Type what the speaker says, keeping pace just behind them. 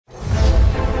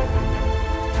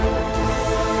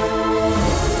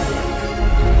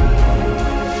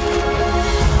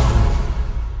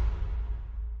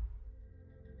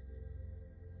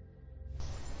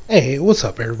Hey, what's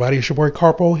up everybody? It's your boy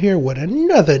Carpo here with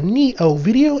another Nioh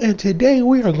video, and today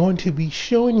we are going to be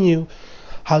showing you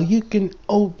how you can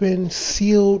open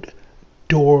sealed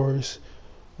doors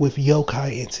with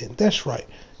Yoki Incense. That's right.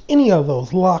 Any of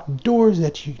those locked doors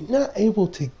that you're not able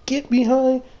to get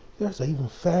behind, there's an even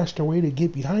faster way to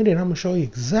get behind it. I'm going to show you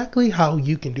exactly how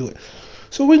you can do it.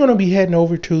 So we're going to be heading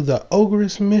over to the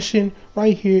Ogress mission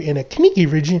right here in the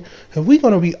Kaniki region, and we're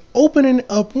going to be opening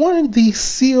up one of these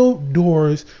sealed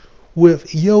doors with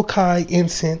Yoki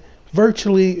Incense,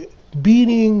 virtually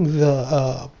beating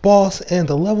the boss and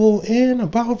the level in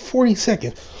about 40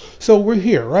 seconds. So we're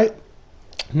here, right?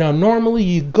 Now normally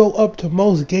you go up to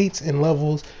most gates and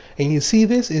levels and you see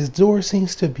this door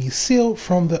seems to be sealed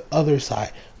from the other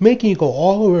side, making you go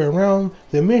all the way around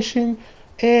the mission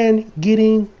and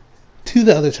getting to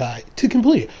the other side to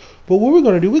complete it. But what we're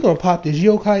going to do, we're going to pop this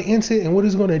Yoki Incense, and what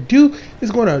it's going to do is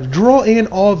going to draw in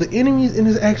all the enemies, and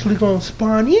it's actually going to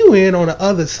spawn you in on the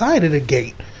other side of the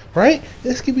gate, right?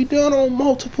 This can be done on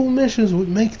multiple missions, which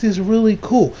makes this really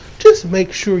cool. Just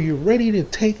make sure you're ready to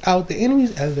take out the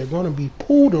enemies as they're going to be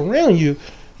pulled around you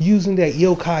using that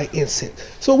Yoki Incense.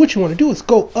 So what you want to do is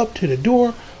go up to the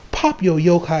door, pop your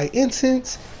Yoki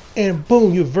Incense, and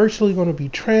boom, you're virtually going to be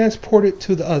transported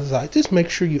to the other side. Just make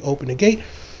sure you open the gate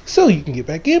so you can get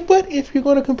back in. But if you're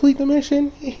going to complete the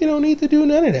mission, you don't need to do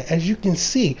none of that. As you can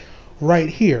see right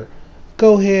here,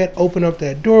 go ahead, open up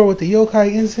that door with the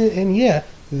Yoki Incense, and yeah,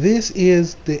 this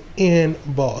is the end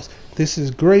boss. This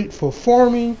is great for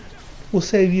farming. Will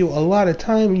save you a lot of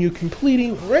time when you're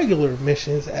completing regular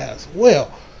missions as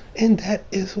well. And that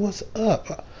is what's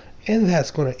up. And that's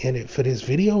going to end it for this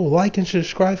video. Like and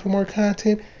subscribe for more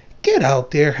content. Get out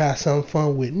there, have some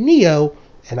fun with Nioh,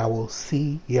 and I will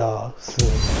see y'all soon.